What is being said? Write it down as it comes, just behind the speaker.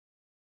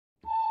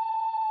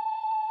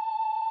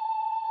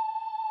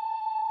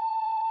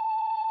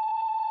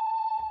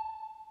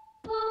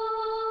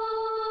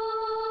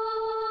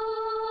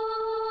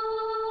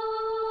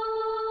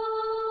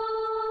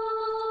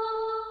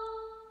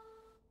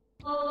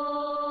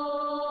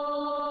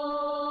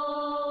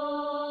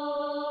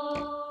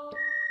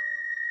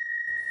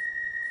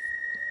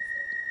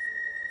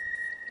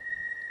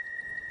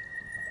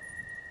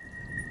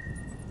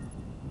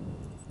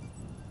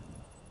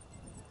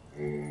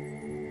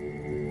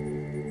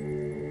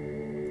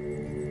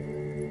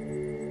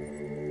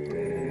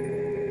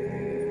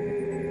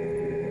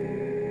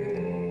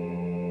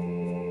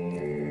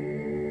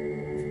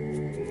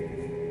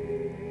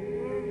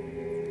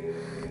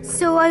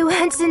I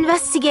went to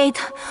investigate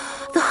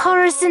the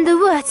horrors in the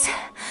woods.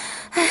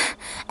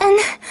 And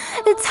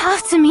it's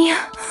after me.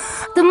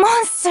 The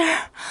monster.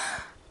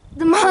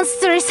 The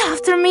monster is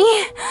after me.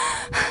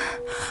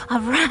 I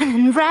ran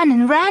and ran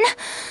and ran.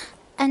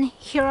 And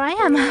here I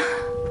am.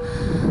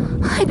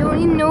 I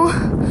don't even know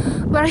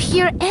where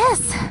here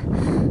is.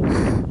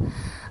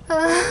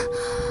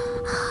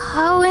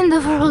 How in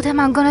the world am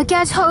I gonna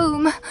get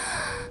home?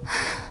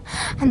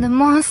 And the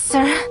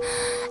monster,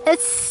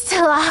 it's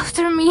still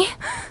after me.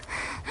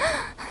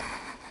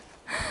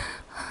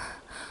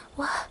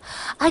 Well,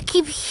 I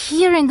keep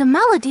hearing the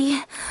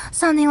melody,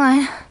 something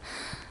like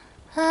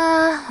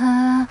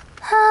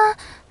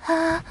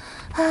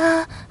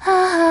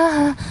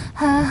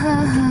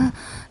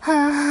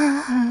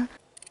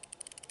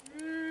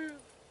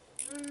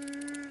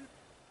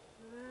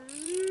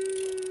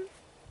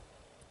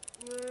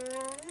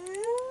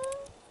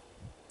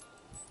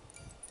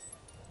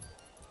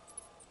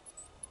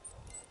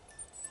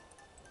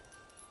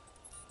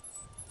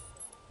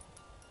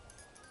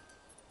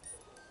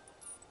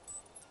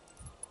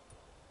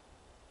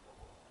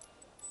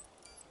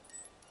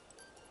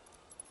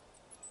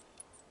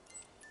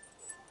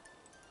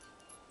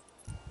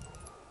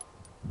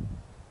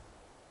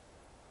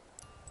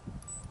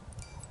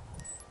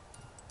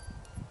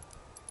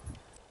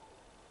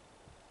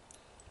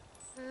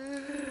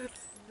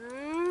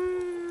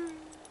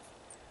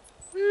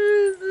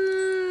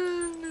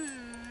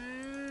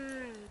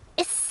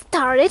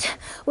started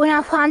when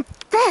I found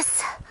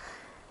this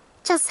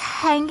just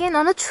hanging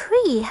on a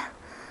tree.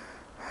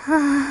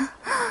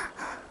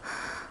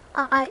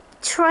 I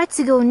tried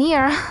to go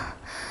near,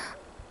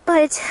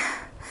 but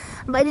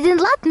it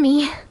didn't let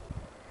me.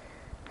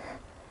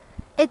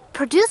 It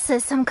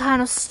produces some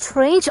kind of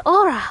strange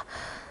aura,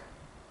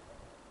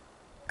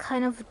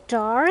 kind of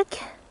dark,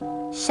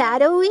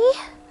 shadowy,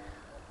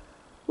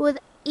 with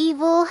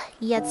evil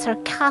yet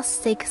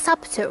sarcastic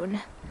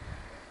subtone.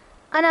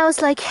 And I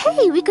was like,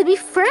 hey, we could be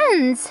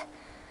friends.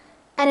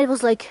 And it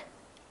was like,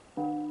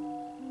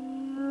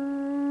 and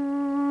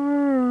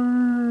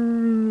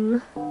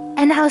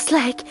I was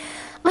like,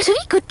 but we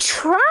could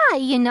try,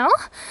 you know?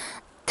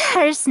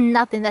 There's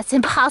nothing that's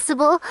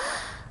impossible,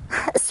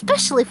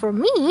 especially for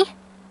me.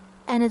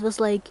 And it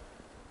was like,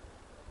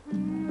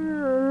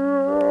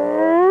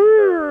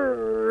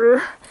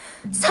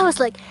 so I was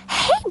like,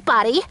 hey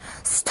buddy,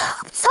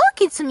 stop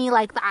talking to me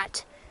like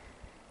that.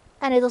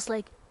 And it was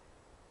like,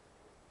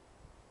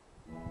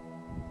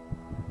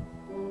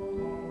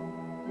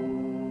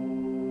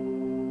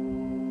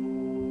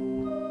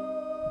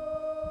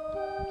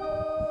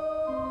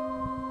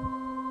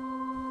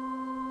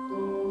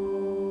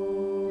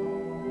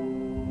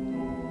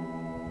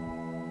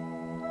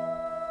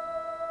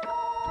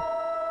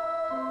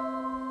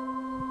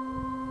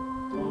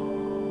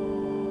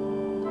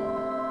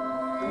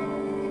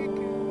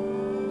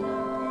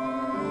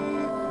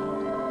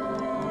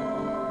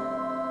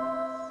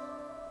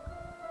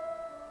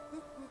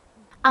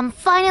 I'm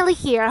finally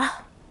here.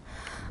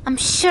 I'm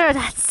sure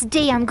that's the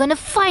day I'm gonna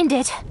find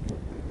it.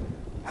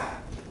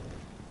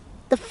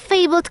 The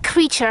fabled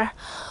creature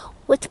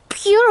with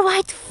pure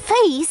white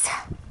face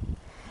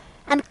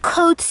and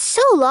coat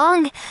so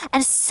long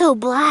and so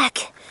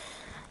black.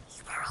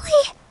 You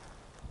really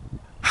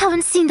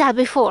haven't seen that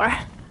before.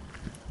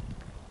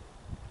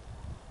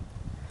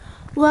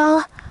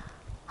 Well,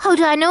 how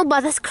do I know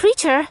about this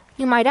creature,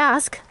 you might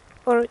ask?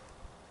 Or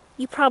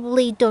you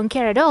probably don't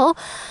care at all.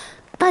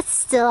 But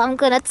still, I'm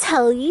gonna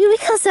tell you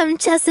because I'm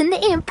just an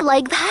imp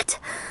like that.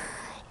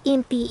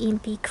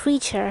 Impy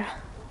creature.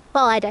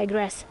 Well, I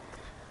digress.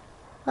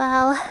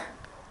 Well,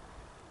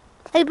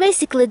 I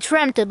basically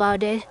dreamt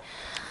about it.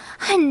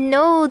 I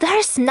know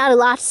there's not a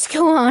lot to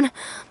go on,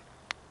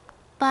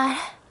 but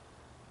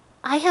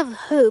I have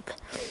hope.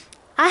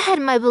 I had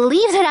my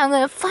belief that I'm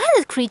gonna find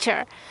the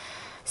creature.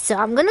 So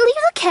I'm gonna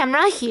leave the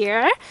camera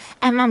here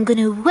and I'm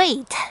gonna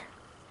wait.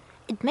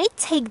 It may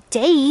take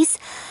days.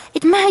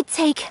 It might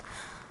take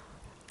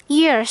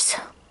years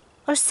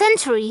or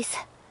centuries,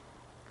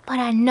 but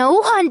I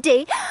know one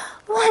day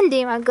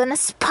I'm gonna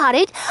spot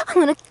it, I'm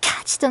gonna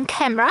catch it on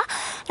camera,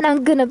 and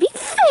I'm gonna be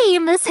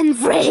famous and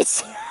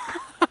rich.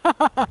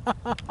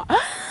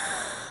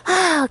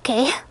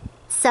 Okay,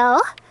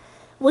 so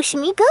wish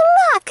me good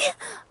luck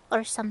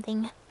or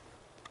something.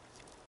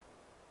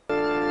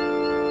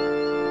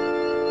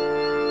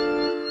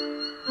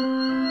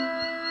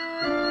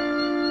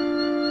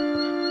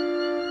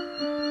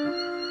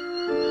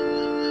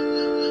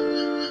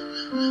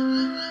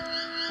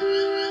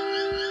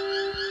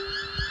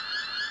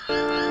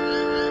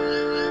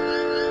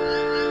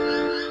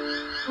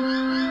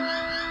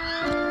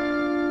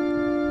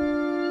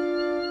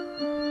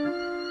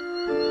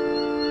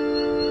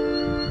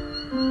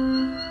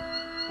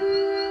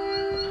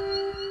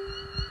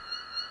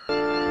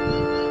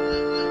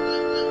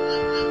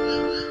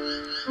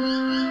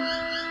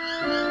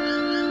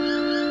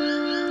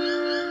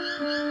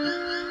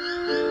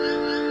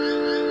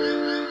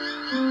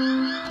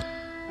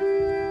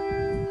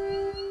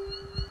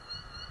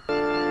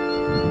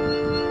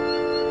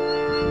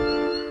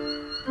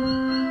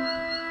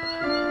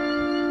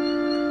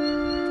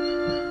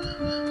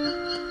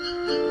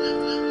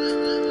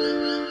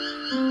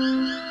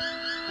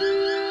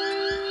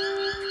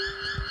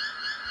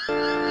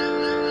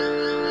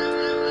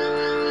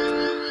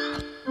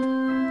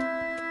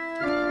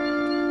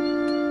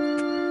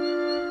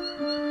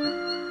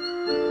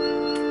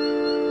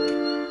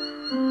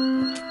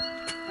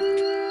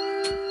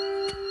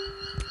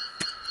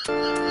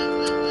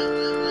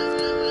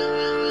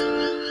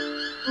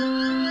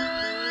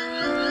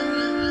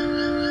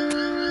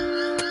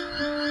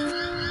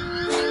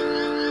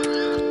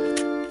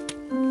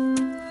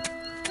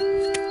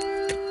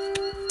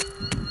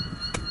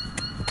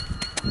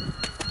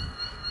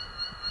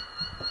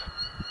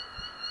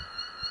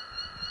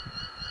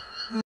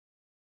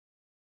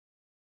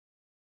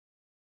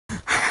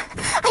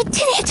 I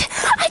did it!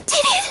 I did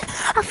it!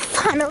 I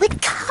finally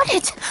caught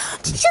it!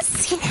 Did you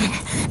see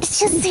it?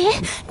 Did you see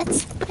it?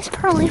 It's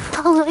probably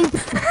following.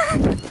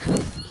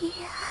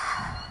 Yeah.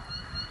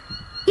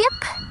 Yep,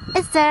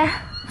 it's there.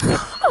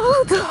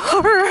 Oh, the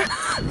horror!